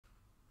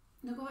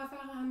Donc on va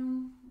faire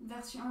une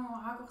version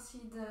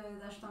raccourcie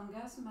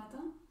d'Ashtanga ce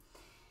matin.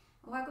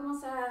 On va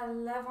commencer à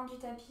l'avant du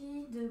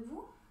tapis,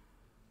 debout,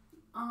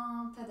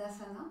 en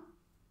Tadasana.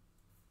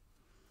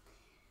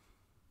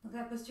 Donc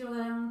la posture de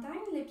la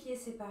montagne, les pieds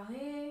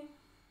séparés.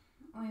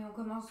 Et on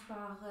commence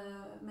par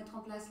mettre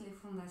en place les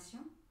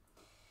fondations.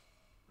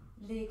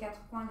 Les quatre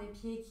points des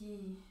pieds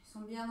qui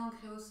sont bien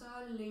ancrés au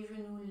sol, les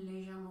genoux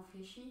légèrement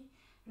fléchis,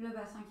 le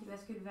bassin qui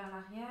bascule vers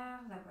l'arrière,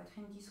 la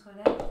poitrine qui se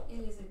relève et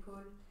les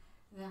épaules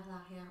vers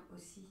l'arrière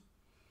aussi.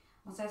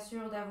 On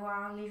s'assure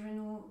d'avoir les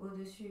genoux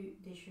au-dessus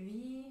des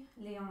chevilles,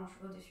 les hanches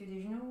au-dessus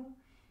des genoux,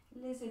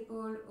 les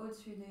épaules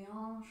au-dessus des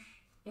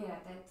hanches et la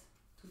tête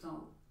tout en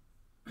haut.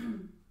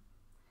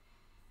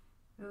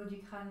 Le haut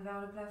du crâne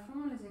vers le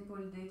plafond, les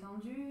épaules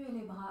détendues et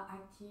les bras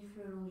actifs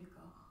le long du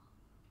corps.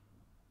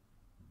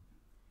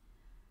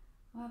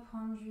 On va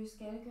prendre juste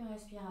quelques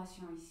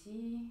respirations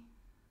ici,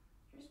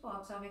 juste pour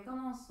observer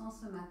comment on se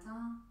sent ce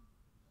matin.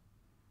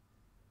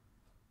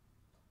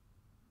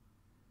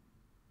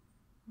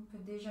 On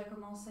peut déjà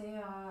commencer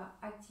à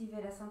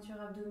activer la ceinture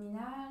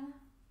abdominale,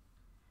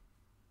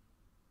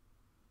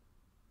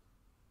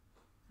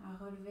 à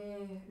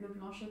relever le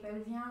plancher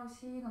pelvien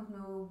aussi, donc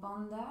nos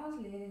bandhas,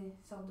 les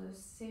sortes de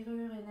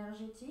serrures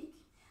énergétiques.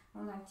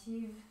 On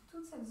active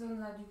toute cette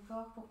zone-là du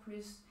corps pour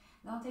plus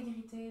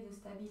d'intégrité, de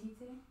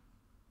stabilité.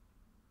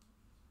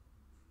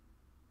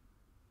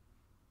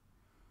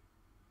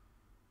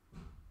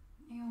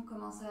 Et on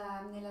commence à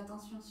amener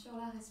l'attention sur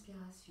la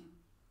respiration.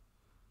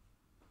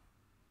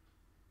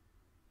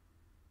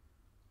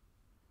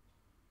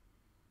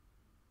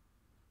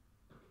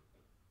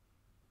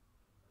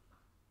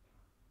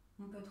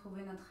 On peut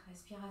trouver notre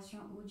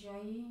respiration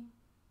Ujjayi,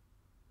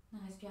 une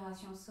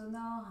respiration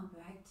sonore, un peu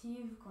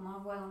active, qu'on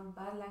envoie dans le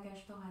bas de la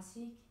cage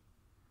thoracique.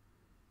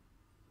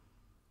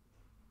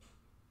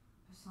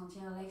 On peut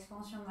sentir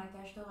l'expansion de la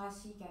cage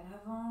thoracique à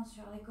l'avant,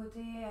 sur les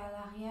côtés, à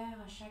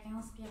l'arrière, à chaque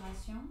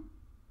inspiration.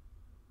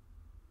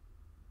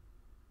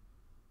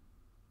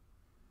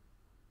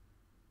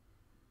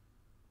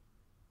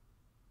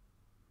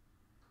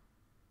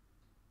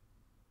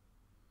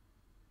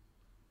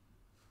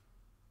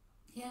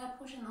 Et à la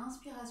prochaine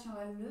inspiration, on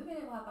va lever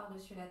les bras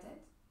par-dessus la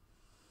tête.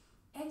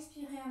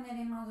 Expirez, amenez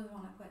les mains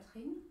devant la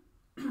poitrine.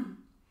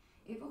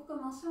 Et pour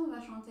commencer, on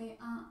va chanter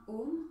un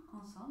Om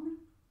ensemble.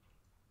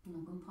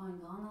 Donc on prend une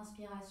grande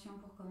inspiration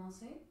pour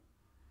commencer.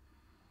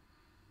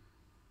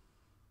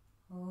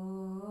 On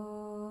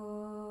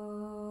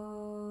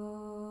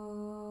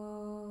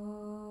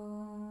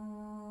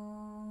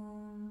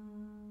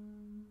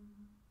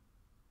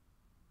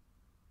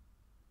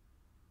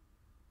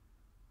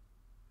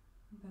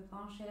peut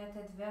pencher la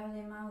tête vers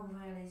les mains,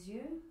 ouvrir les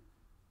yeux.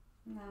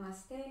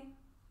 Namasté.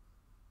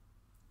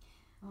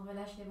 On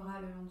relâche les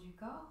bras le long du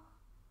corps.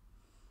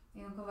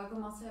 Et donc on va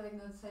commencer avec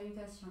notre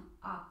salutation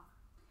A.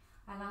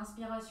 À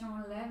l'inspiration,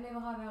 on lève les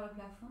bras vers le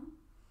plafond.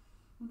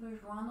 On peut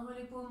joindre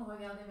les paumes,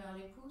 regarder vers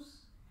les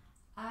pouces.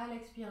 À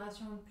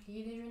l'expiration, on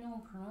plie les genoux, on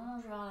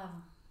plonge vers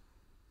l'avant.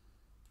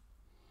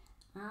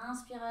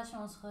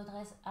 Inspiration, on se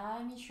redresse à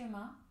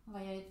mi-chemin. On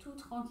va y aller tout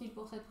tranquille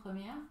pour cette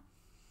première.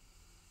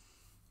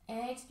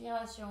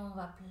 Expiration, on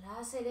va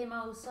placer les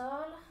mains au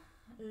sol.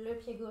 Le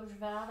pied gauche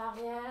vers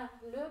l'arrière,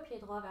 le pied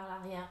droit vers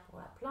l'arrière pour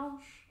la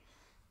planche.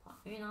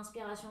 Une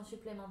inspiration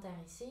supplémentaire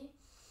ici.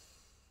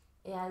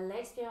 Et à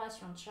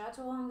l'expiration,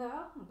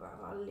 Chaturanga, on peut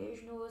avoir les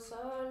genoux au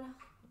sol,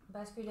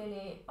 basculer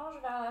les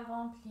hanches vers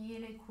l'avant, plier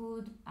les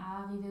coudes,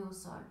 arriver au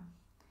sol.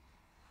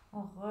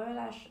 On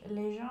relâche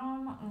les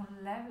jambes,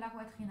 on lève la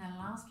poitrine à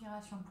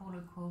l'inspiration pour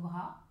le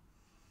cobra.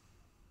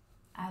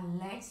 À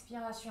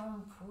l'expiration,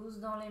 on pousse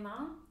dans les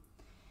mains.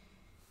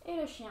 Et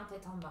le chien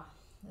tête en bas.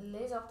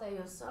 Les orteils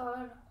au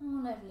sol,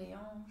 on lève les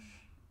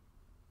hanches.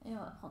 Et on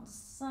va prendre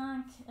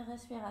 5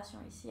 respirations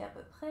ici à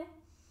peu près.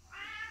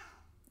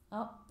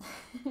 Oh,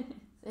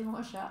 c'est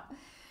mon chat.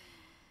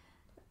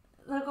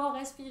 Donc on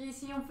respire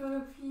ici, on peut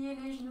replier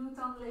les genoux,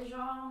 tendre les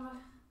jambes,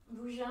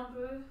 bouger un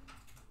peu.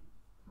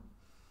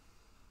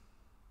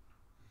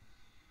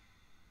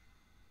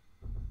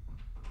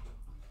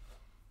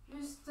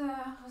 Juste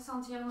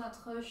ressentir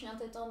notre chien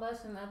tête en bas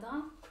ce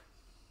matin.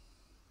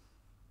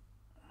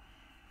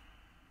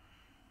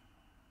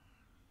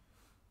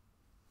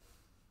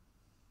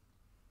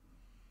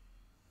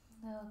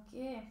 Ok.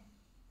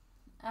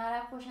 À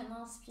la prochaine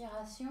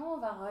inspiration, on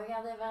va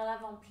regarder vers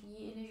l'avant,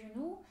 plier les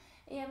genoux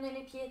et amener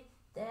les pieds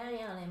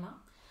derrière les mains.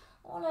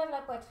 On lève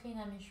la poitrine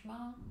à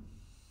mi-chemin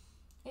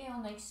et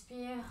on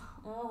expire,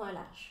 on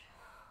relâche.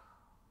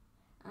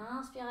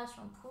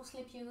 Inspiration, pousse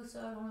les pieds au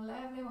sol, on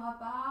lève les bras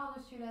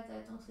par-dessus la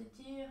tête, on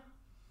s'étire.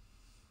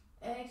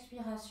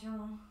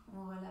 Expiration,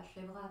 on relâche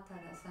les bras,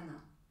 Tadasana.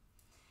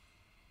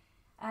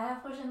 À la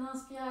prochaine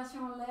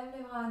inspiration, on lève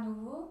les bras à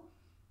nouveau.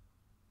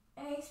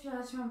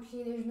 Expiration,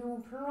 plie les genoux,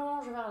 on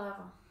plonge vers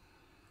l'avant.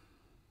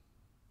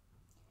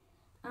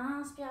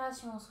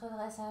 Inspiration, on se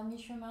redresse à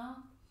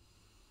mi-chemin.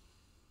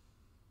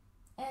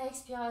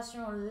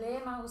 Expiration,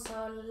 les mains au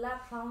sol, la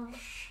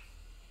planche.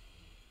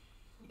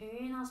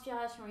 Une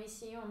inspiration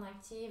ici, on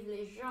active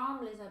les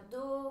jambes, les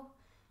abdos.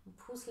 On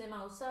pousse les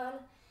mains au sol.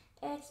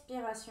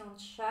 Expiration,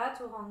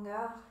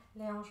 chaturanga.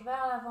 Les hanches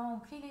vers l'avant, on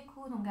plie les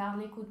coudes, on garde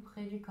les coudes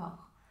près du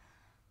corps.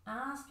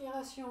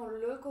 Inspiration,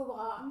 le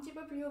cobra, un petit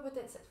peu plus haut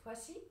peut-être cette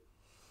fois-ci.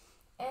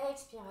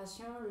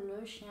 Expiration,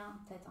 le chien,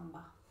 tête en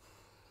bas.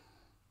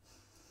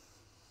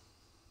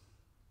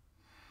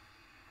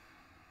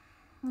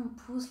 On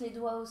pousse les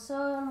doigts au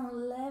sol, on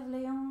lève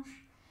les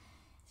hanches.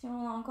 Si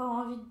on a encore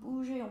envie de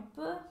bouger, on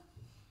peut.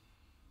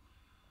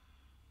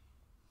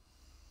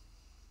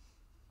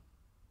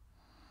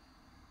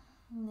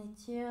 On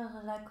étire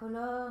la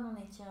colonne,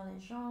 on étire les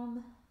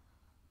jambes.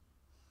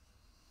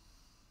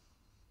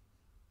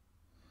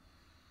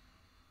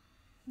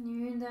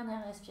 Une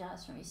dernière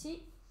respiration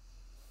ici.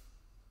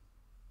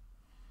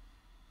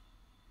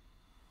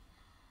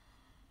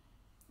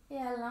 Et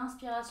à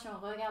l'inspiration,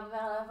 regarde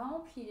vers l'avant,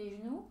 plie les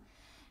genoux.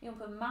 Et on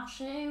peut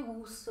marcher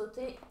ou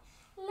sauter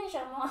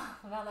légèrement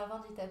vers l'avant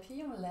du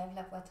tapis, on lève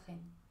la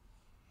poitrine.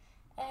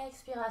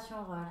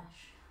 Expiration,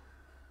 relâche.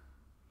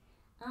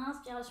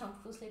 Inspiration,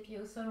 on pousse les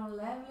pieds au sol, on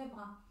lève les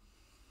bras.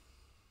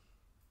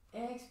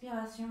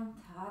 Expiration,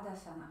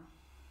 Tadasana.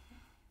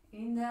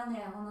 Une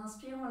dernière, on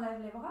inspire, on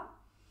lève les bras.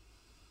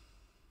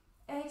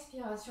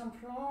 Expiration,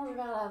 plonge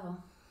vers l'avant.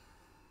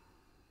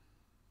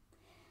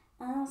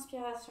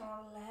 Inspiration,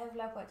 lève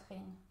la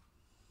poitrine.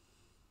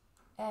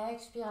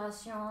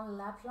 Expiration,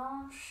 la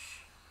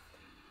planche.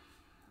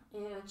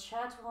 Et le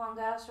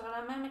chaturanga sur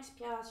la même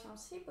expiration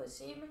si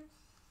possible.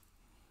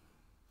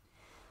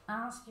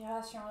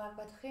 Inspiration, la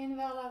poitrine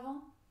vers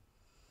l'avant.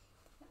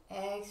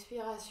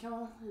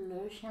 Expiration,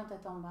 le chien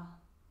tête en bas.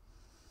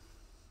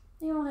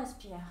 Et on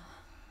respire.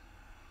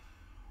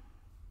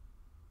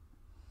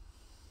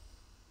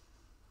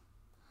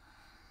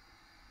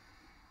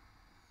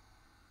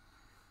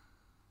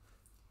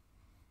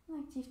 On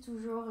active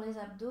toujours les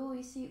abdos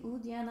ici,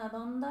 Uddiyana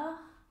Bandha.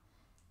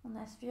 On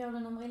aspire le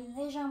nombril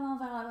légèrement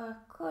vers la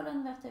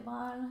colonne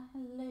vertébrale,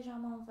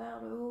 légèrement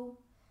vers le haut.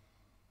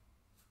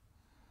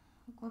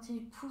 On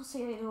continue de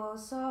pousser les doigts au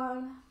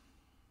sol,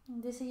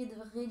 d'essayer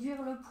de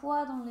réduire le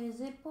poids dans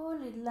les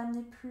épaules et de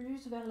l'amener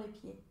plus vers les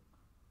pieds.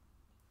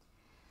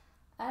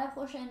 À la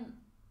prochaine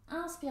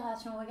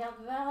inspiration, on regarde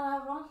vers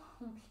l'avant,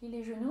 on plie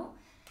les genoux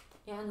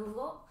et à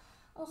nouveau,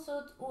 on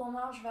saute ou on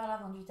marche vers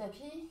l'avant du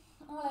tapis,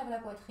 on lève la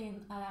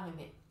poitrine à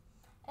l'arrivée.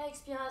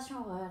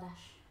 Expiration,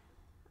 relâche.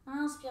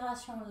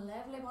 Inspiration,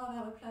 lève les bras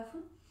vers le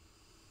plafond.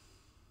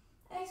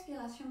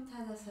 Expiration,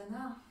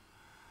 Tadasana.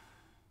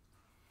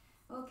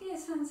 Ok,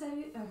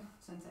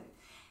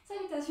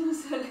 salutation au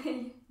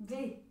soleil, B.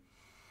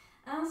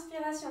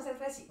 Inspiration, cette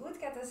fois-ci,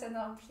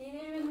 Utkatasana, on plie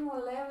les genoux,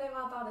 on lève les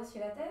bras par-dessus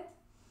la tête.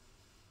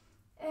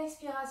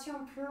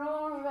 Expiration,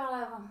 plonge vers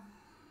l'avant.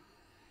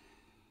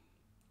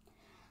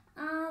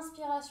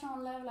 Inspiration, on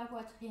lève la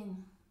poitrine.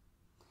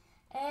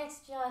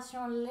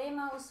 Expiration, les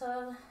mains au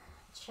sol.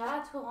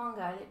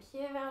 Chaturanga, les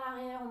pieds vers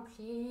l'arrière, on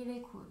plie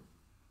les coudes.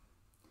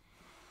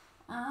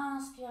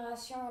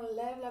 Inspiration, on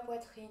lève la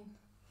poitrine.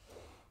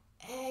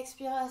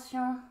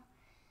 Expiration,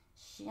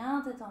 chien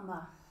tête en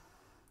bas.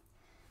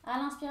 À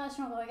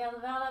l'inspiration, on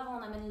regarde vers l'avant,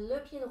 on amène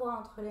le pied droit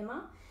entre les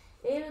mains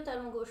et le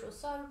talon gauche au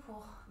sol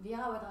pour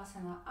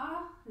Virabhadrasana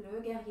A,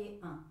 le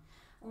guerrier 1.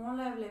 On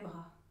lève les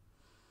bras.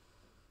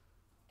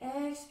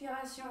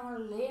 Expiration,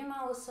 les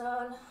mains au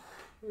sol,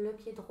 le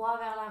pied droit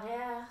vers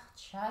l'arrière,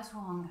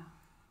 Chaturanga.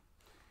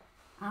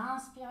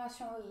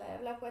 Inspiration,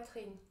 lève la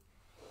poitrine.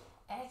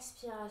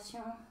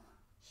 Expiration,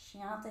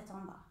 chien tête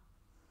en bas.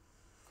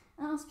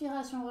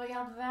 Inspiration,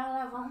 regarde vers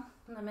l'avant.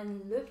 On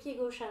amène le pied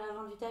gauche à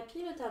l'avant du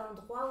tapis, le talon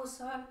droit au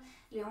sol,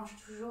 les hanches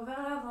toujours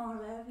vers l'avant,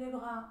 lève les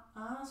bras.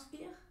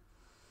 Inspire.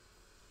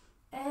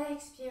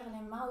 Expire,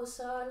 les mains au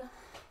sol,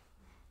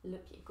 le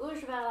pied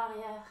gauche vers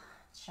l'arrière,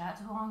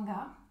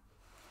 Chaturanga.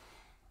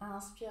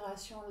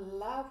 Inspiration,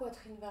 la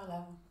poitrine vers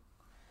l'avant.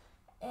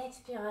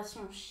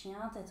 Expiration,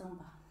 chien tête en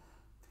bas.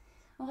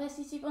 On reste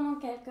ici pendant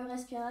quelques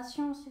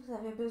respirations. Si vous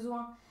avez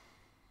besoin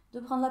de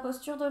prendre la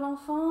posture de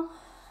l'enfant,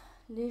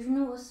 les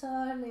genoux au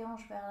sol, les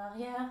hanches vers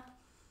l'arrière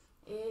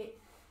et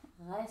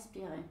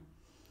respirez.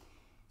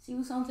 Si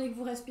vous sentez que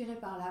vous respirez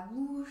par la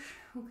bouche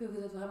ou que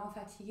vous êtes vraiment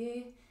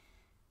fatigué,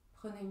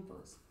 prenez une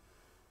pause.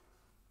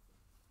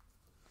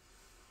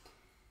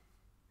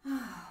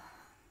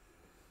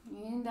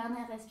 Une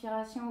dernière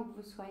respiration où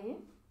que vous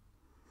soyez.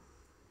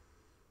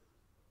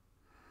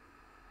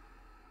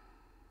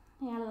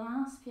 Et à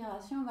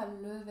l'inspiration, on va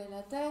lever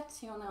la tête.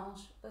 Si on est en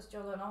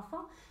posture de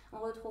l'enfant, on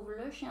retrouve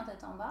le chien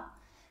tête en bas.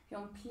 Puis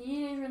on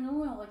plie les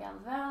genoux et on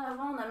regarde vers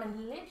l'avant. On amène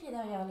les pieds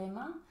derrière les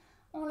mains.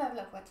 On lève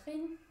la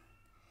poitrine.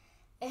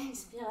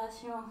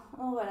 Expiration,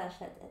 on relâche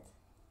la tête.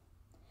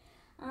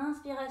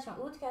 Inspiration,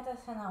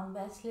 Utkatasana, on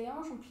baisse les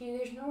hanches, on plie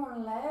les genoux,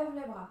 on lève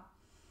les bras.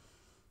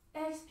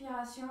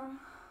 Expiration,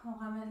 on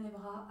ramène les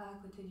bras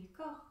à côté du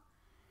corps.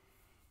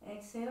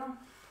 Excellent.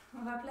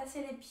 On va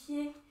placer les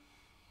pieds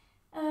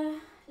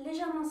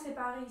légèrement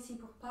séparés ici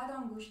pour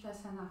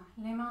Padangusthasana.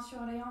 Les mains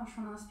sur les hanches,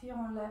 on inspire,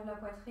 on lève la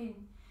poitrine.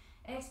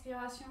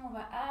 Expiration, on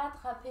va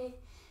attraper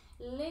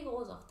les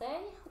gros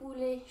orteils ou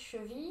les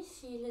chevilles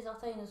si les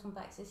orteils ne sont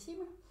pas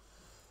accessibles.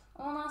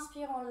 On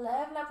inspire, on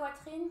lève la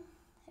poitrine.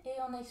 Et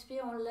on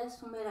expire, on laisse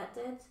tomber la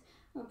tête.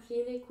 On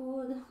plie les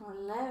coudes, on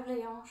lève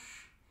les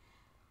hanches.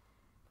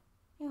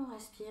 Et on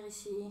respire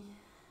ici.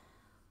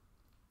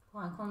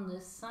 Pour un compte de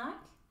 5.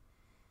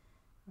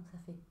 Donc ça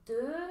fait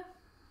 2,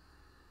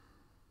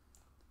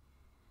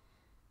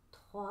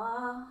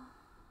 3,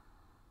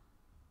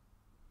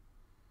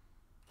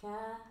 4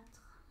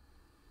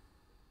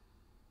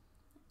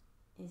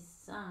 et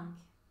 5.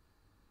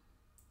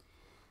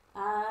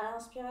 À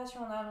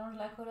l'inspiration, on allonge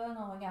la colonne,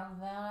 on regarde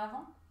vers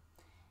l'avant.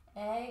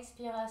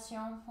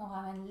 Expiration, on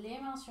ramène les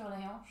mains sur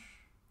les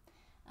hanches.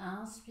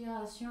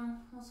 Inspiration,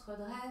 on se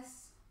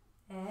redresse.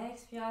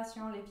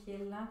 Expiration, les pieds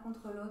l'un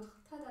contre l'autre.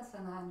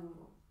 Tadasana à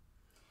nouveau.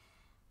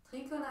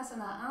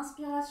 Trikonasana,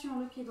 inspiration,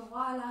 le pied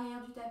droit à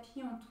l'arrière du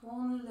tapis. On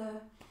tourne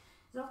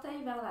les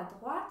orteils vers la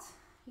droite.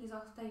 Les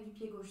orteils du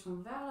pied gauche sont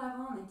vers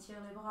l'avant. On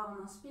étire les bras,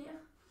 on inspire.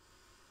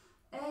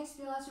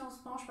 Expiration, on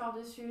se penche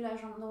par-dessus la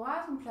jambe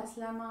droite. On place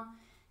la main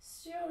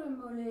sur le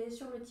mollet,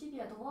 sur le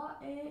tibia droit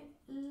et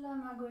la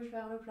main gauche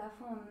vers le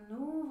plafond. On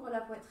ouvre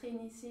la poitrine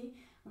ici.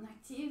 On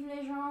active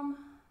les jambes.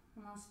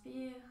 On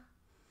inspire.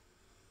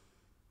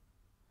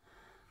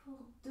 Pour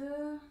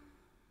 2,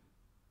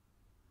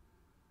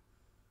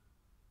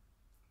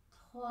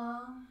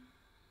 3,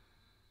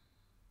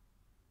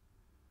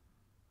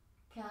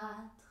 4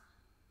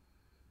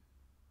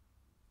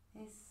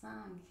 et 5.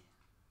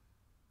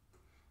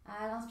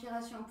 À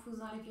l'inspiration, on pousse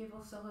dans les pieds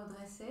pour se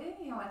redresser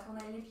et on va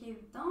tourner les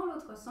pieds dans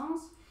l'autre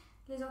sens.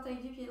 Les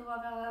orteils du pied droit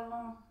vers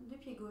l'avant, du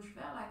pied gauche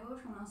vers la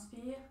gauche. On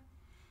inspire.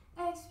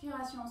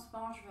 Expiration, on se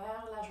penche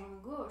vers la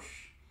jambe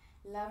gauche.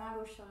 La main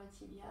gauche sur le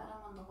tibia,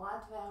 la main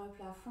droite vers le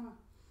plafond.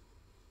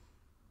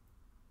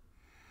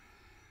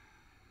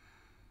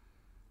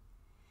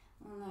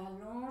 On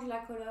allonge la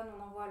colonne,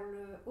 on envoie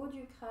le haut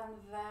du crâne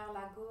vers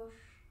la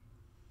gauche.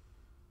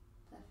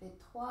 Ça fait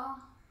 3,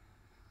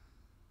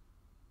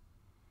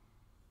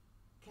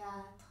 4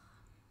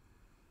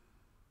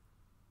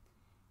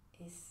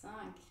 et 5.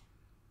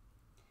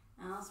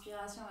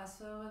 Inspiration, on va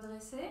se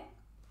redresser.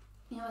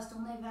 Et on va se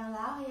tourner vers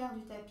l'arrière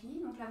du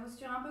tapis. Donc la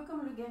posture un peu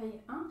comme le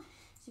guerrier 1.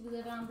 Si vous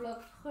avez un bloc,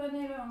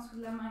 prenez-le en dessous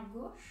de la main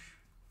gauche.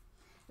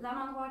 La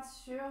main droite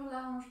sur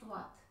la hanche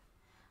droite.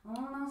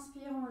 On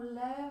inspire, on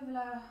lève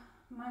la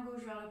main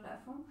gauche vers le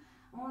plafond.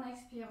 On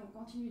expire, on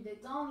continue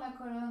d'étendre la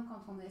colonne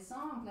quand on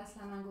descend. On place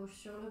la main gauche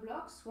sur le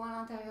bloc, soit à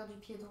l'intérieur du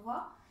pied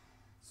droit,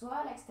 soit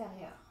à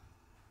l'extérieur.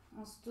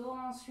 On se tourne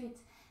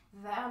ensuite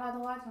vers la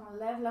droite et on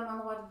lève la main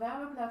droite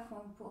vers le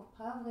plafond pour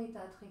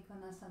Pavrita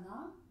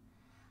Trikonasana.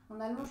 On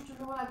allonge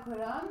toujours la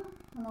colonne,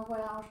 on envoie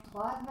la hanche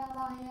droite vers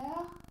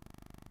l'arrière.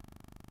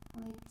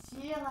 On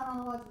étire la main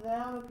droite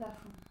vers le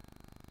plafond.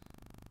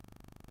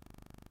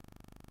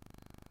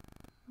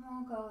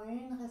 Encore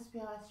une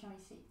respiration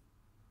ici.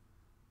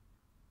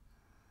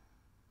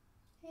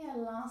 Et à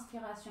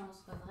l'inspiration, on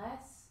se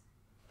redresse.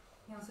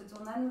 Et on se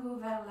tourne à nouveau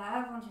vers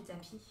l'avant du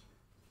tapis.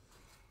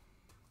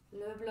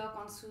 Le bloc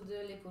en dessous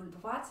de l'épaule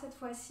droite cette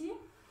fois-ci.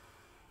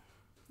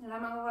 La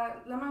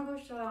main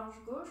gauche sur la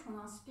hanche gauche, on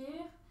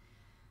inspire.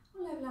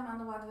 On lève la main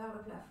droite vers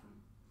le plafond.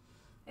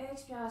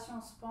 Expiration,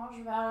 on se penche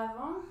vers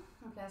l'avant.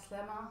 On place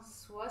la main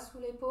soit sous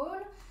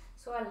l'épaule,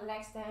 soit à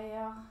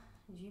l'extérieur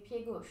du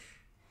pied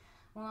gauche.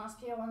 On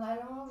inspire, on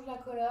allonge la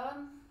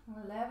colonne. On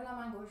lève la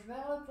main gauche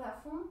vers le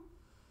plafond.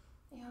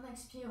 Et on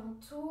expire, on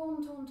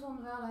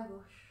tourne vers la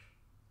gauche.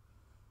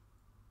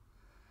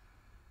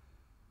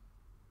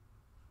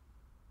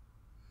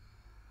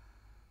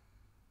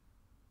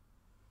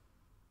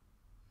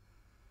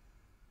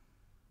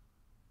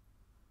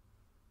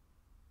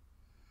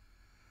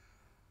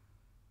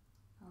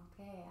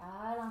 Ok,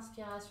 à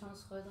l'inspiration, on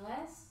se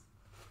redresse.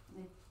 On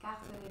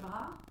écarte les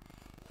bras.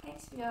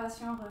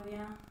 Expiration, on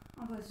revient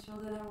en posture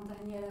de la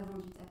montagne à l'avant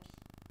du tapis.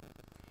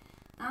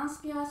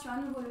 Inspiration, à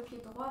nouveau le pied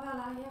droit vers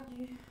l'arrière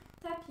du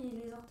tapis,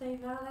 les orteils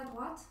vers la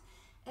droite.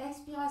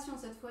 Expiration,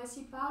 cette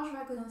fois-ci par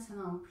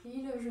Konasana, on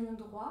plie le genou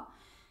droit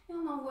et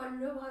on envoie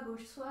le bras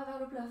gauche soit vers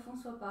le plafond,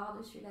 soit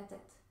par-dessus la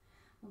tête.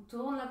 On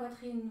tourne la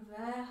poitrine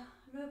vers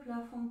le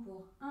plafond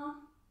pour 1,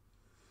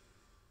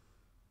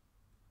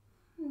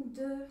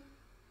 2,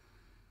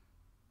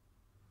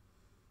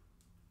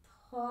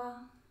 3,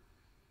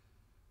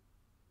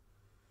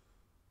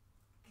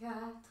 4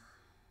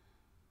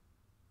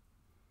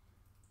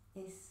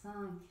 et 5.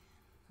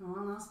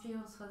 On inspire,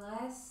 on se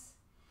redresse.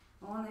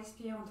 On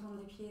expire, on tourne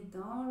les pieds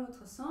dans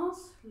l'autre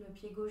sens. Le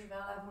pied gauche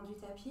vers l'avant du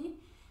tapis.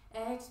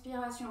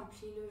 Expiration, on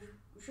plie le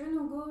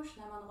genou gauche,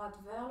 la main droite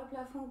vers le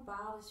plafond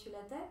par-dessus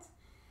la tête.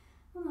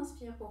 On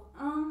inspire pour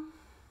 1.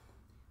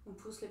 On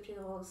pousse le pied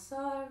droit au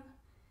sol.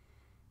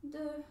 2.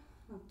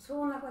 On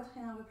tourne la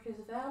poitrine un peu plus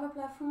vers le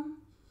plafond.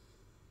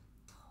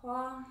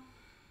 3.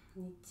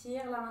 On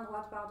étire la main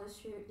droite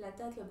par-dessus la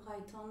tête, le bras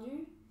est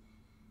tendu.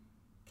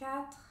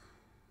 4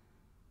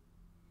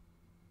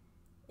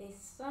 et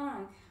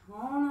 5.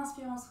 On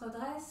inspire, on se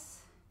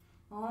redresse.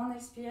 On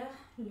expire,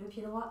 le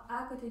pied droit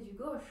à côté du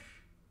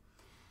gauche.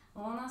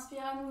 On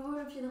inspire à nouveau,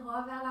 le pied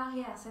droit vers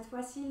l'arrière. Cette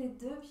fois-ci, les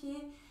deux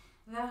pieds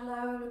vers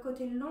le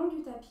côté long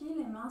du tapis,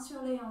 les mains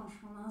sur les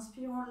hanches. On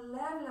inspire, on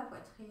lève la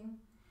poitrine.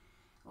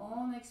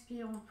 On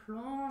expire, on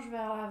plonge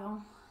vers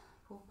l'avant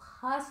pour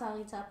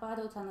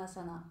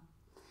Prasarita-Padottanasana.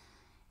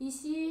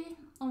 Ici,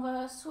 on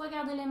va soit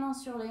garder les mains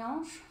sur les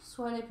hanches,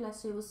 soit les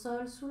placer au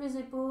sol, sous les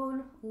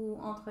épaules ou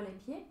entre les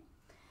pieds.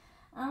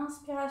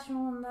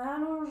 Inspiration, on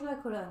allonge la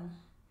colonne.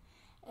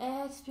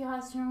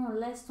 Expiration, on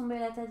laisse tomber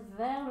la tête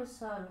vers le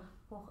sol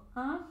pour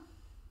 1,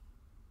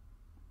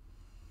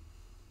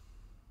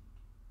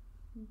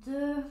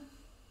 2,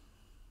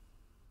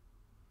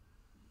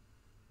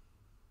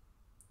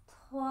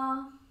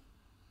 3,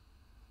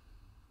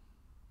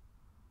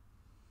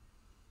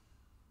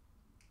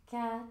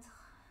 4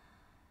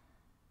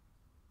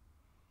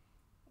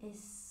 et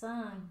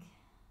 5.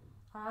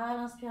 À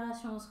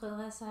l'inspiration, on se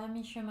redresse à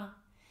mi-chemin.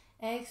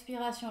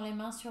 Expiration, les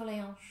mains sur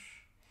les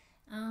hanches.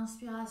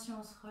 Inspiration,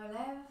 on se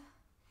relève.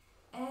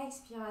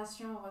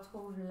 Expiration, on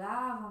retrouve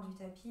l'avant du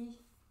tapis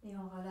et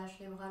on relâche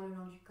les bras le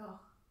long du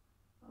corps.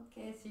 Ok,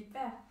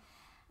 super.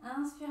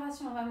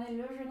 Inspiration, on va amener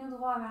le genou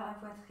droit vers la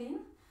poitrine.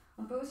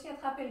 On peut aussi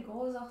attraper le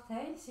gros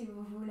orteil si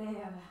vous voulez,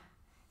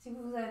 si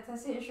vous êtes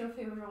assez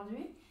échauffé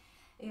aujourd'hui.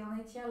 Et on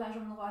étire la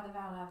jambe droite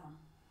vers l'avant.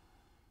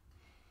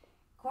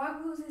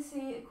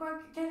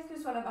 Quelle que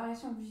soit la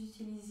variation que vous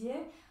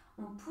utilisiez,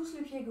 on pousse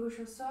le pied gauche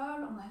au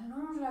sol, on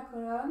allonge la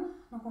colonne.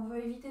 Donc on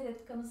veut éviter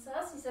d'être comme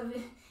ça.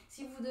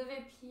 Si vous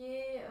devez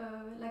plier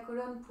la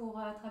colonne pour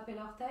attraper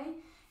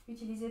l'orteil,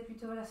 utilisez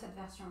plutôt cette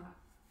version-là.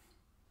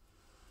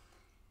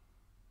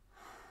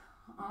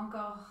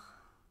 Encore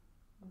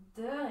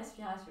 2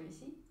 respirations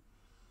ici.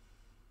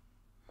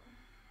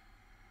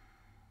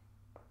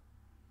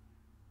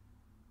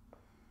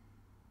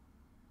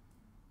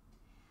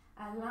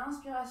 À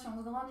l'inspiration,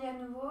 on se grandit à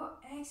nouveau.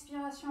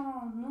 Expiration,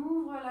 on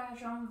ouvre la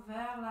jambe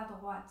vers la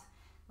droite.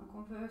 Donc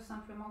on peut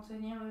simplement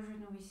tenir le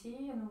genou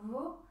ici à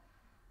nouveau.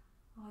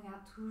 On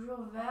regarde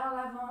toujours vers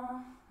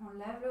l'avant. On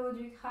lève le haut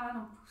du crâne,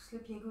 on pousse le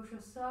pied gauche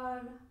au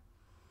sol.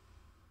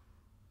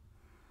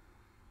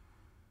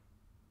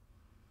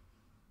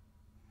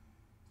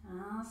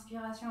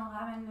 Inspiration, on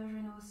ramène le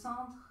genou au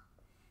centre.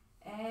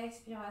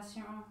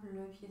 Expiration,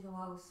 le pied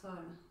droit au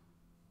sol.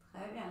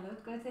 Très bien,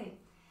 l'autre côté.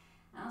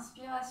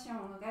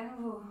 Inspiration, donc à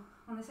nouveau,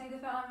 on essaye de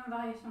faire la même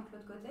variation que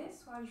l'autre côté,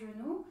 soit le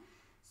genou,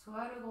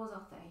 soit le gros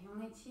orteil.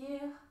 On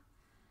étire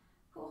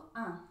pour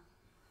 1,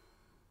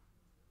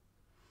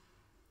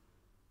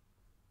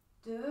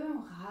 2,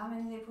 on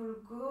ramène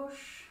l'épaule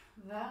gauche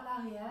vers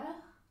l'arrière,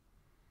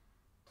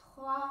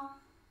 3,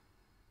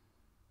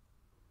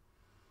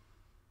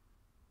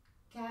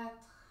 4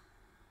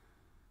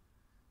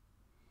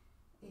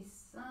 et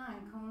 5,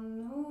 on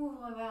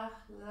ouvre vers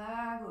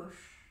la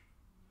gauche.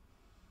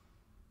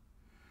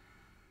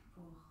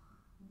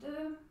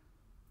 2,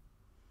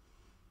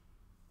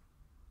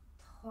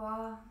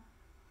 3,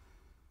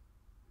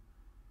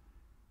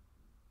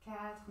 4,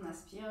 on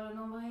aspire le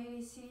nombril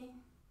ici,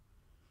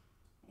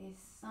 et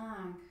 5,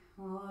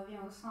 on revient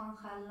au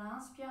centre à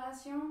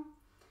l'inspiration,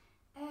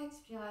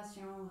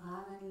 expiration, on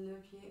ramène le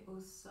pied au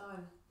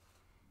sol.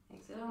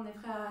 Excellent, on est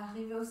prêt à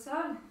arriver au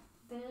sol,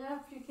 déjà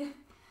plus que...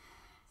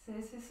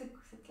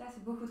 Cette classe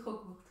est beaucoup trop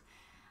courte.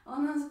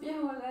 On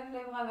inspire, on lève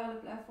les bras vers le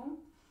plafond.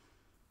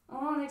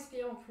 On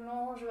expire, on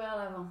plonge vers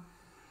l'avant.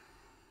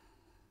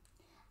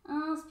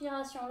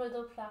 Inspiration, le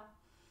dos plat.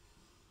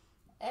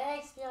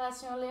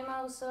 Expiration, les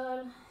mains au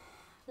sol.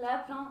 La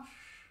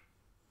planche.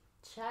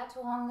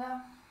 Chaturanga.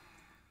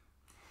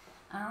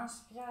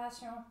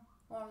 Inspiration,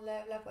 on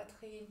lève la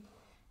poitrine.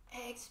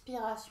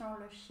 Expiration,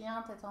 le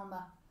chien tête en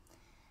bas.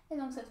 Et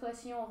donc cette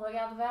fois-ci, on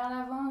regarde vers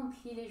l'avant, on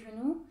plie les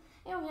genoux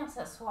et on vient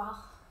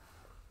s'asseoir.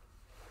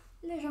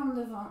 Les jambes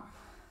devant.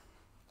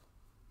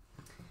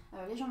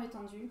 Les jambes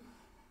étendues.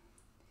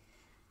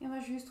 Et on va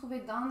juste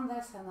trouver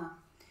Dandasana.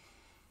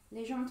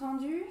 Les jambes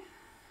tendues,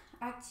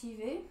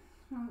 activées.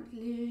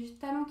 Les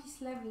talons qui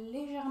se lèvent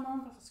légèrement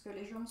parce que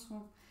les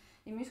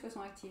muscles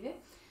sont activés.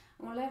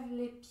 On lève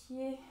les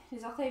pieds,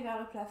 les orteils vers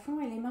le plafond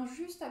et les mains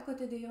juste à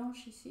côté des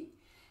hanches ici.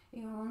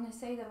 Et on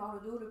essaye d'avoir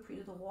le dos le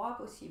plus droit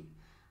possible.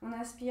 On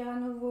aspire à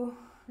nouveau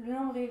le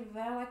nombril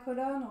vers la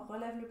colonne, on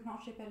relève le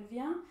plancher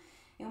pelvien.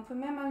 Et on peut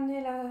même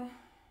amener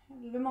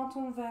le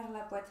menton vers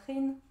la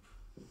poitrine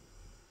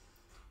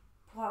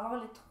pour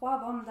avoir les 3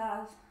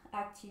 bandhas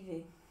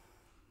activés.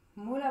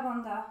 Mula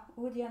Bandha,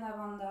 Uddiyana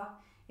Bandha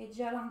et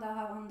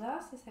Jalandhara Bandha,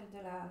 c'est celle de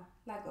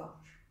la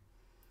gorge.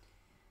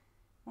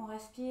 On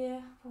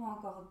respire pour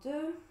encore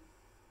 2.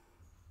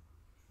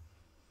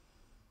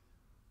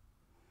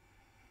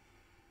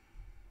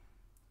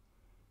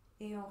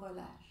 Et on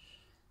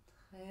relâche.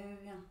 Très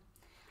bien.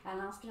 À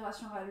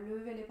l'inspiration, on va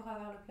lever les bras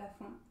vers le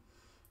plafond.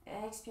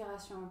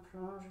 Expiration, on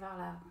plonge vers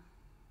l'avant.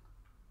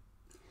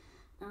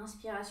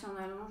 Inspiration, on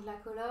allonge la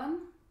colonne.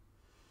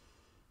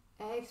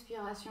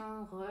 Expiration,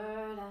 on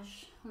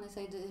relâche. On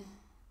essaye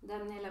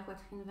d'amener la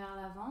poitrine vers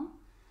l'avant.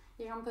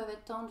 Les jambes peuvent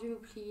être tendues ou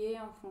pliées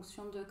en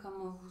fonction de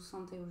comment vous vous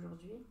sentez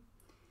aujourd'hui.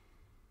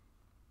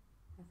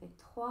 Ça fait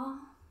 3,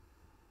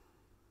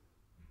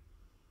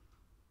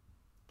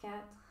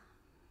 4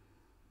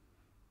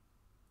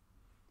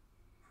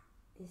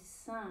 et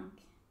 5.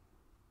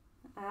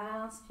 À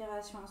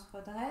l'inspiration, on se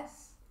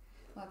redresse.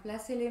 On va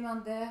placer les mains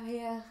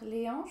derrière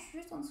les hanches,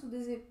 juste en dessous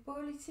des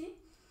épaules ici.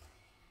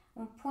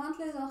 On pointe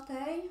les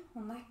orteils,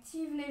 on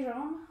active les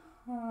jambes,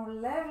 on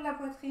lève la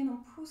poitrine, on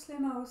pousse les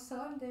mains au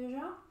sol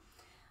déjà.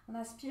 On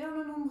aspire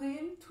le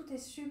nombril, tout est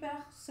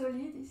super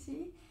solide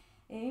ici.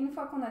 Et une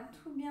fois qu'on a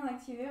tout bien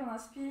activé, on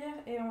inspire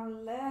et on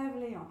lève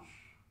les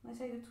hanches. On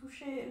essaye de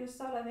toucher le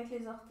sol avec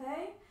les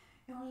orteils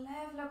et on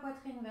lève la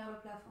poitrine vers le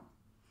plafond.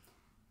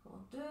 Pour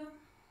 2,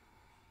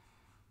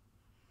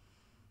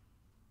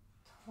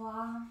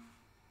 3,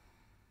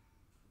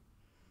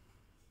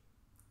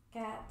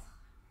 4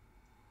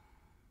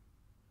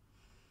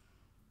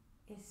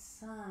 et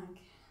 5.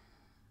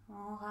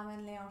 On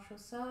ramène les hanches au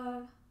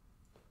sol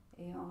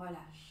et on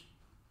relâche.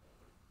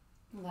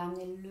 On va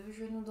amener le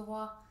genou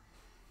droit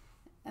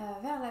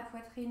vers la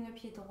poitrine, le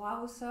pied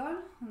droit au sol.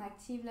 On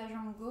active la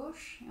jambe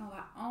gauche et on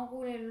va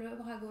enrouler le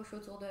bras gauche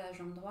autour de la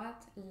jambe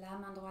droite, la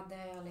main droite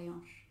derrière les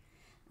hanches.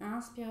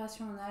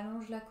 Inspiration, on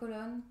allonge la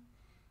colonne.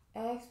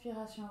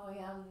 Expiration, on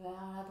regarde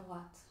vers la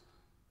droite.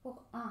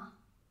 Pour 1,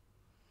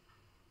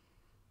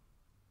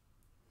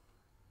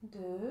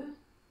 2,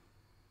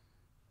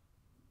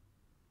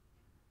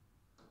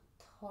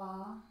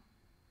 3,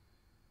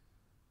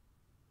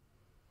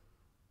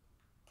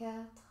 4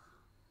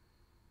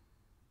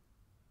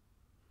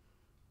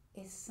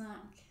 et 5.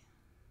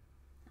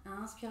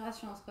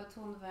 Inspiration, on se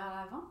retourne vers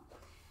l'avant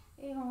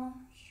et on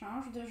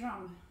change de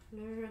jambe.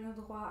 Le genou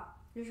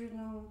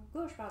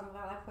gauche vers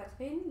la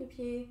poitrine, le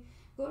pied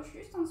gauche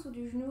juste en dessous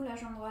du genou, la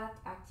jambe droite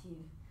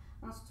active.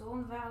 On se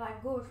tourne vers la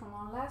gauche, on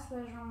enlace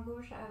la jambe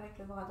gauche avec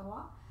le bras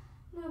droit.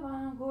 Le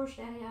bras gauche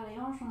derrière les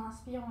hanches, on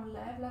inspire, on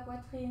lève la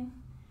poitrine.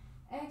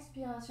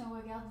 Expiration, on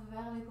regarde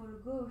vers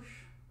l'épaule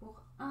gauche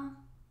pour 1,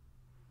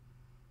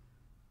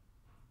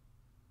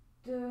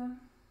 2,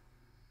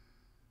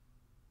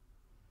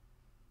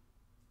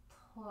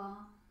 3,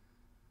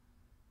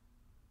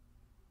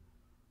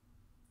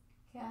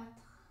 4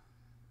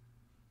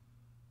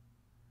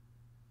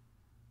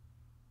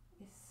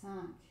 et 5.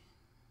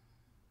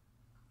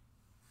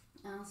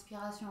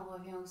 Inspiration, on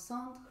revient au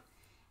centre.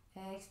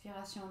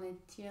 Expiration, on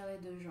étire les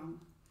deux jambes.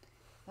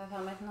 On va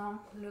faire maintenant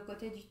le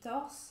côté du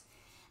torse.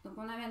 Donc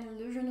on amène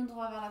le genou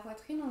droit vers la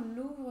poitrine, on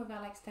l'ouvre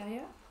vers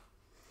l'extérieur.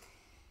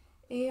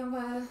 Et on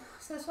va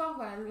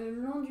s'asseoir le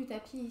long du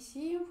tapis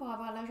ici pour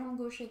avoir la jambe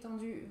gauche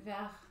étendue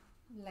vers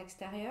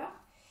l'extérieur.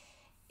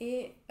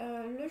 Et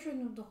le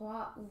genou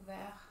droit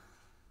ouvert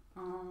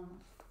en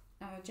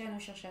Janu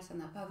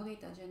Shirshasana,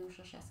 Pavrita Janu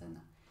Shirshasana.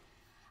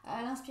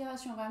 À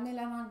l'inspiration, on va amener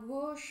la main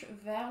gauche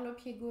vers le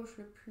pied gauche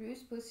le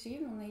plus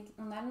possible.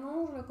 On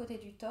allonge le côté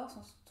du torse,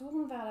 on se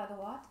tourne vers la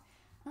droite.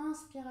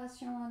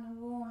 Inspiration à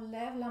nouveau, on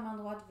lève la main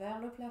droite vers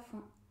le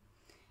plafond.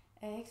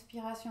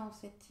 Expiration, on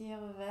s'étire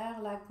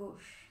vers la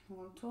gauche.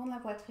 On tourne la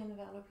poitrine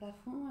vers le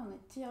plafond et on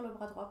étire le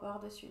bras droit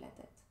par-dessus la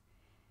tête.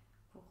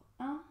 Pour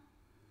 1,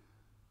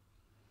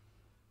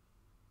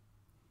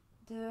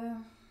 2,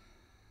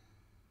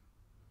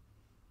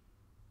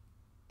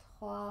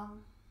 3,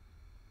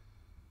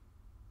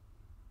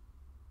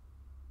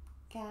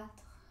 4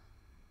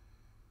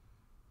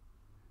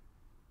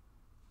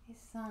 et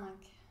 5.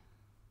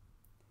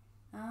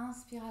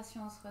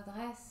 Inspiration, on se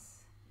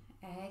redresse.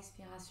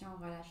 Expiration,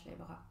 on relâche les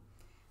bras.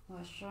 On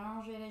va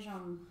changer les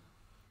jambes.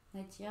 On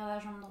étire la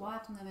jambe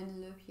droite, on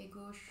amène le pied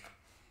gauche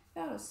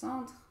vers le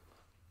centre.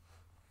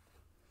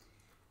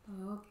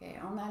 Ok,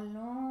 on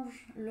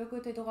allonge le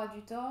côté droit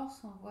du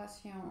torse. On voit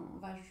si on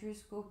va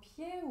jusqu'au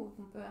pied ou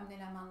on peut amener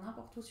la main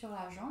n'importe où sur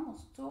la jambe. On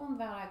se tourne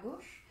vers la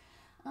gauche.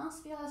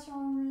 Inspiration,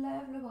 on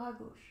lève le bras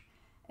gauche.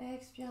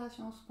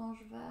 Expiration, on se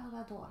penche vers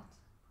la droite.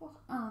 Pour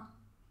 1,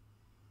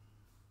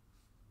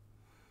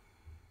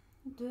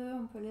 2,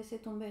 on peut laisser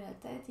tomber la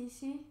tête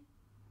ici.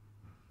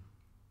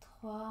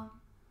 3,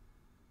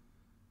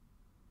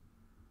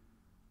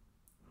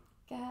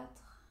 4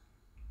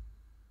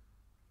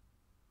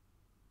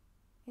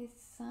 et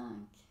 5.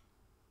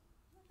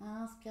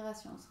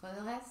 Inspiration, on se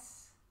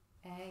redresse.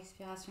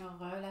 Expiration, on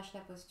relâche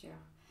la posture.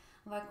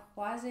 On va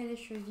croiser les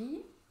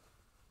chevilles.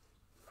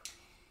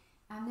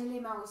 Amener les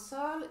mains au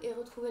sol et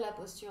retrouver la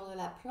posture de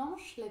la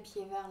planche, les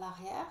pieds vers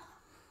l'arrière.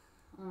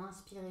 On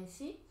inspire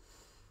ici.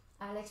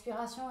 À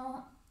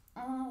l'expiration,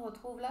 on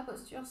retrouve la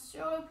posture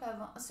sur le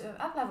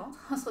à plat ventre.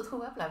 On se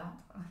retrouve à plat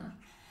ventre.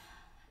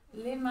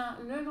 Les mains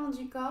le long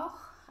du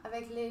corps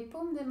avec les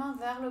paumes des mains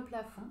vers le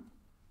plafond.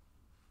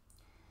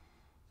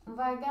 On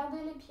va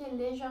garder les pieds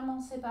légèrement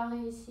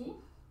séparés ici,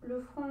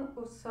 le front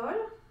au sol.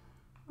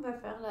 On va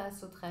faire la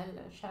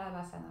sauterelle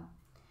Shavasana.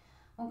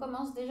 On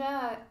commence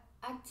déjà à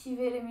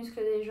activer les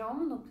muscles des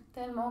jambes, donc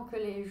tellement que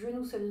les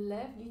genoux se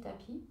lèvent du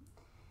tapis.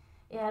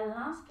 Et à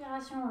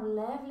l'inspiration, on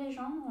lève les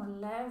jambes, on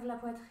lève la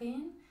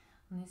poitrine.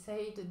 On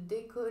essaye de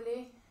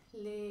décoller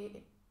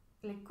les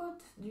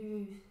côtes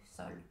du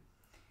sol.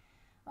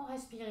 On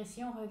respire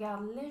ici, on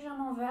regarde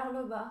légèrement vers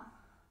le bas.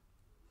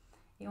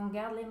 Et on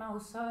garde les mains au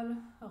sol,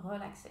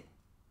 relaxées.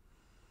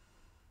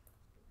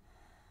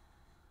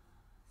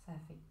 Ça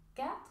fait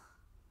 4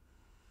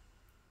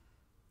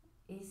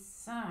 et 5.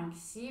 5.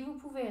 Si vous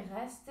pouvez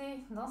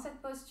rester dans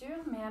cette posture,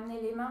 mais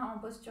amener les mains en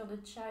posture de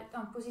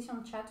en position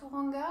de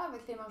chaturanga,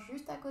 avec les mains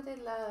juste à côté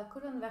de la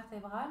colonne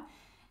vertébrale,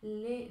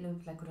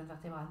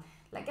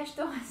 la cage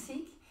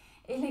thoracique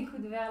et les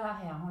coudes vers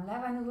l'arrière. On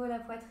lève à nouveau la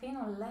poitrine,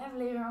 on lève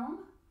les jambes.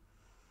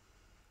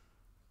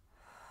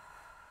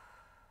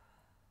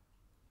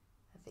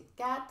 Ça fait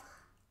 4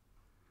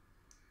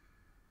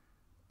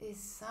 et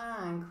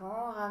 5.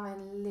 On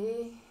ramène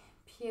les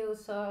pieds au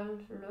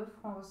sol, le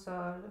front au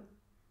sol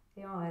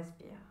et on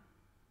respire.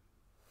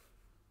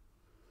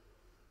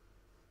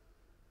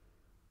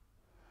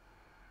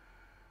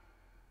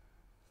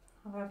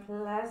 On va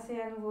placer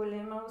à nouveau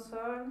les mains au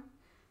sol,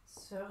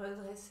 se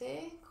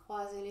redresser,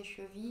 croiser les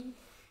chevilles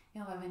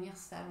et on va venir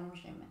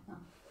s'allonger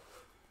maintenant.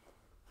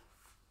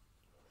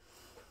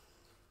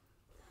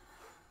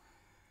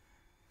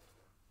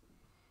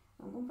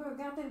 Donc on peut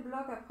garder le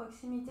bloc à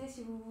proximité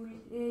si vous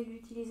voulez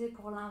l'utiliser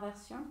pour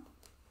l'inversion.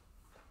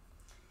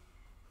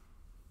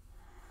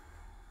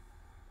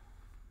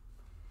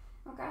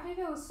 Donc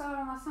arrivé au sol,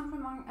 on va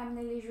simplement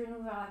amener les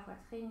genoux vers la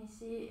poitrine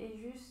ici et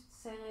juste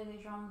serrer les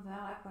jambes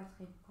vers la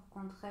poitrine pour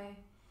contrer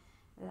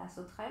la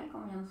sauterelle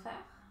qu'on vient de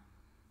faire.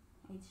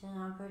 Étirer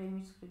un peu les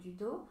muscles du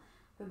dos.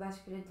 On peut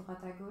basculer de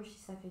droite à gauche si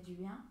ça fait du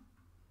bien.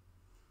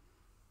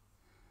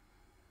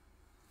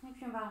 Et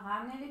puis on va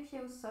ramener les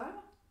pieds au sol.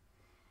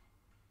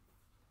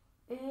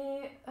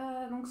 Et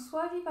donc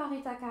soit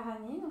Viparita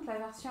Karani, donc la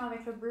version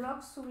avec le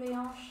bloc sous les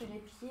hanches et les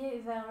pieds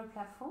vers le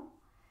plafond,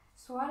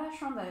 soit la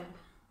chandelle.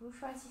 Vous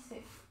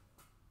choisissez.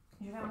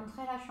 Je vais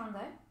montrer la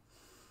chandelle.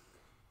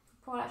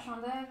 Pour la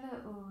chandelle,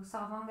 au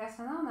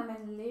Sarvangasana, on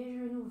amène les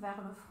genoux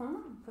vers le front.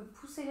 On peut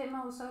pousser les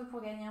mains au sol pour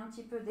gagner un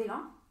petit peu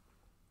d'élan.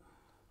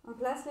 On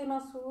place les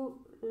mains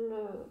sous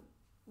le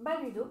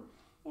bas du dos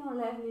et on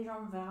lève les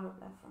jambes vers le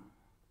plafond.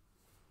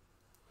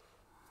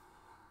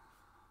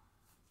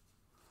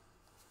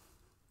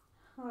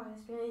 On va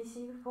respirer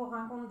ici pour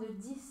un compte de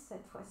 10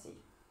 cette fois-ci.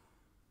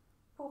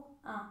 Pour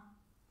 1,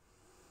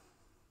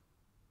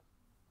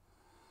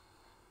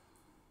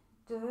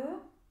 2,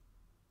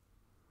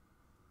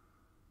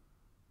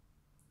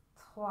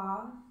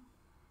 3,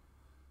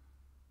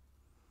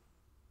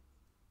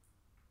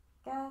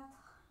 4,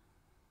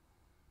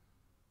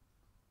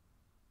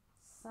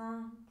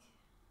 5,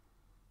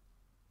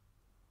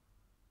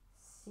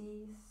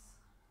 6,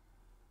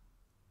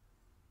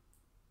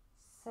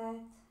 7,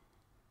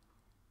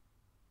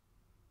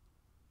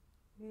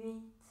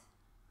 8,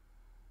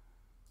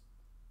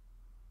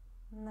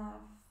 9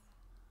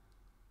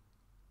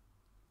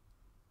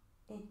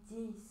 et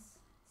 10.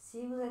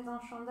 Si vous êtes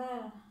en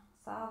chandelle,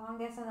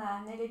 Sarvangasana,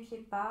 amenez les pieds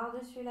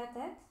par-dessus la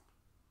tête,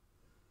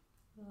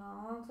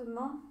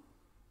 lentement.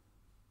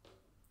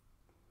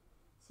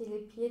 Si les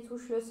pieds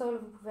touchent le sol,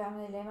 vous pouvez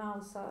amener les mains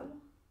au sol,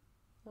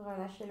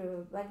 relâchez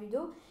le bas du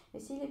dos. Et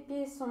si les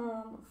pieds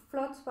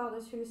flottent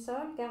par-dessus le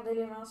sol, gardez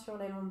les mains sur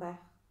les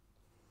lombaires.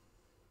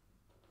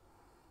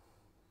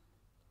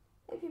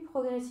 Et puis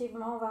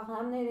progressivement, on va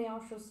ramener les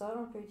hanches au sol.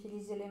 On peut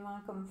utiliser les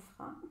mains comme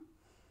frein.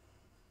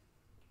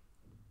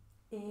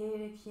 Et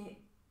les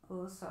pieds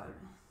au sol.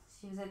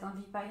 Si vous êtes en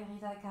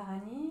Viparita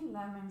Karani,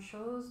 la même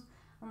chose.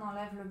 On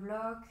enlève le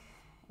bloc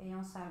et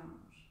on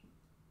s'allonge.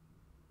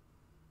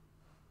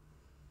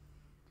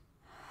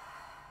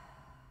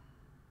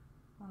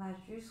 On va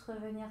juste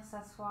revenir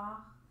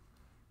s'asseoir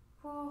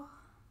pour...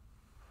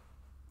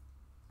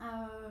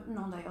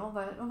 non d'ailleurs,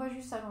 on va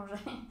juste s'allonger.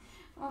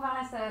 On va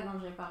rester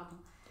allongé, pardon.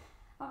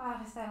 On va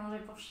rester allongé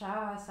pour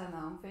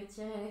Shavasana. On peut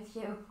étirer les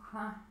pieds au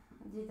coin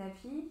du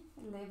tapis,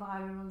 les bras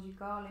le long du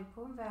corps, les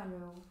paumes vers le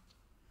haut.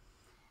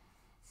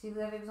 Si vous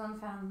avez besoin de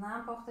faire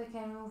n'importe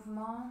quel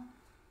mouvement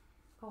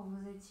pour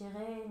vous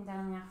étirer une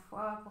dernière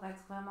fois, pour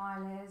être vraiment à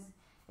l'aise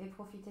et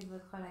profiter de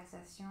votre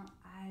relaxation,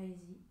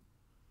 allez-y.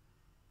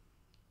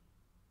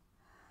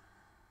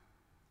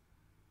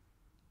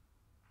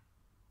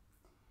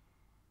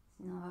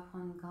 Sinon, on va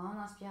prendre une grande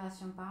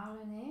inspiration par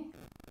le nez.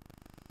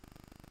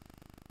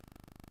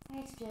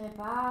 Expirez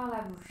par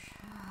la bouche.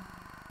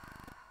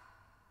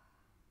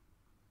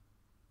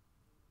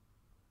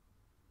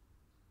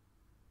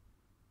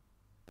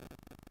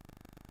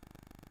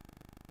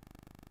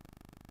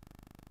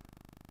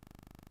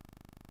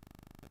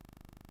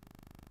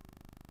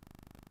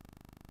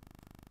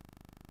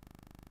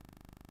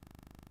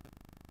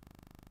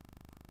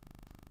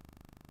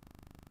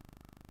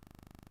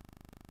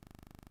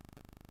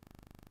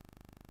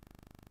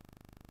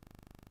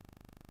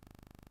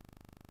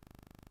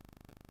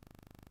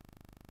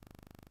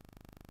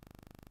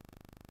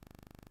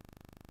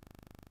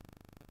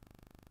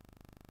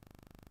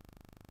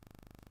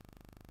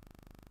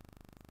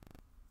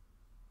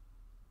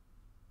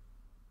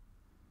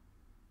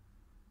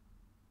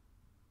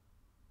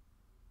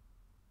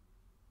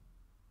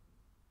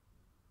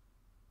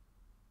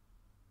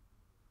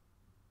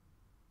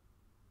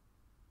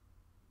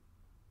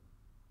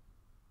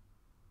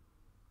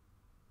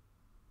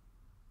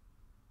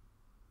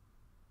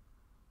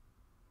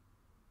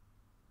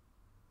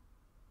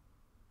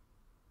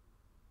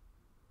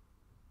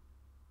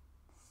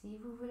 Si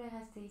vous voulez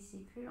rester ici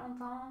plus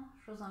longtemps,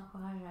 je vous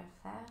encourage à le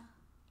faire.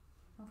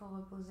 Vous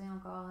reposez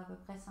encore à peu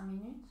près 5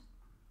 minutes.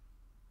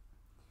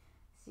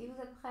 Si vous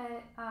êtes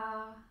prêt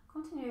à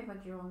continuer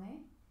votre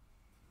journée,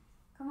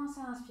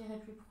 commencez à inspirer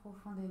plus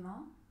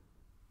profondément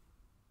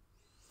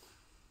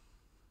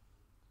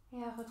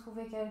et à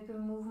retrouver quelques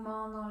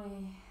mouvements dans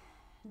les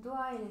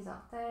doigts et les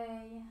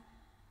orteils,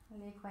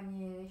 les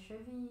poignets et les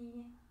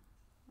chevilles.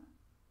 Vous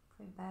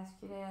pouvez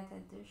basculer la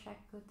tête de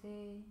chaque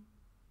côté.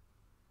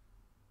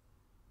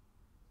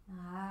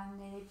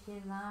 Ramenez les pieds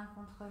l'un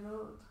contre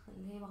l'autre,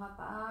 les bras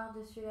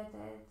par-dessus la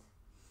tête.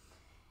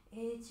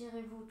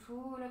 Étirez-vous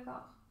tout le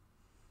corps.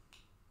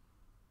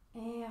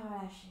 Et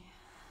relâchez.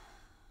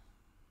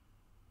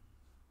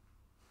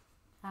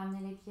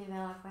 Ramenez les pieds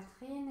vers la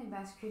poitrine et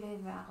basculez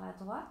vers la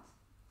droite.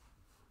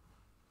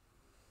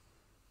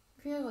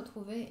 Puis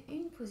retrouvez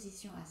une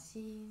position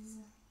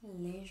assise,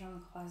 les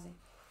jambes croisées.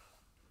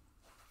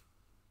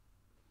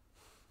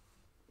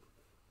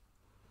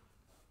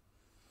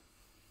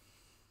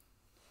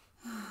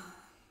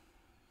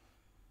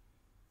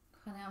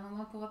 Prenez un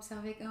moment pour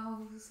observer comment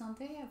vous vous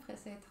sentez après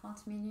ces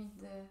 30 minutes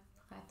de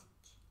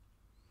pratique.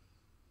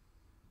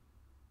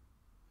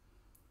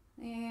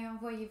 Et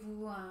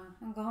envoyez-vous un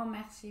grand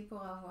merci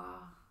pour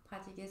avoir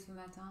pratiqué ce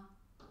matin,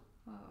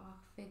 pour avoir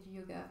fait du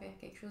yoga, faire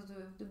quelque chose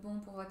de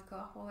bon pour votre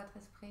corps, pour votre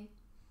esprit.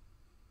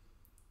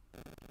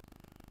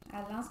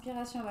 À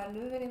l'inspiration, on va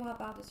lever les bras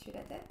par-dessus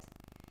la tête.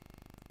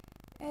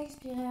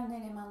 Expirez, amenez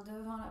les mains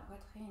devant la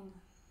poitrine.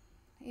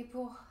 Et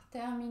pour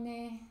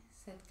terminer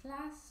cette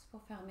classe,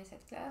 pour fermer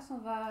cette classe, on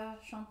va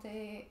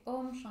chanter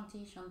Om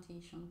Shanti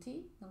Shanti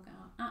Shanti. Donc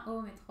un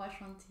Om et 3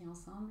 Shanti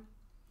ensemble.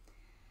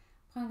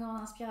 Prenez une grande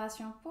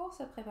inspiration pour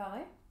se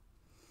préparer.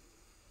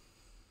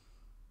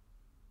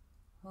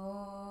 Om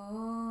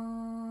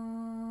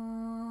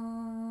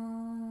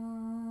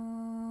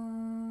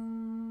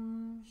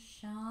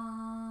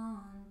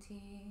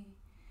Shanti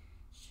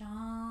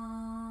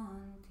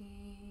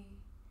Shanti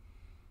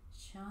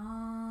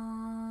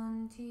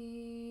Shanti.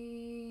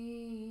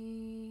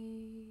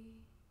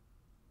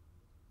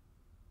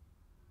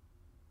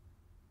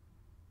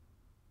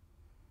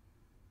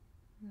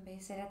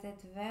 Baissez la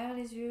tête vers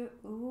les yeux,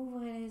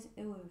 ouvrez les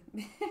yeux.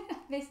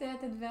 Baissez la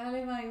tête vers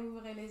les mains et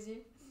ouvrez les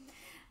yeux.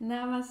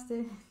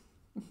 Namasté.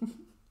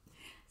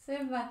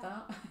 C'est le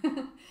matin.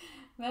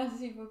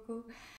 Merci beaucoup.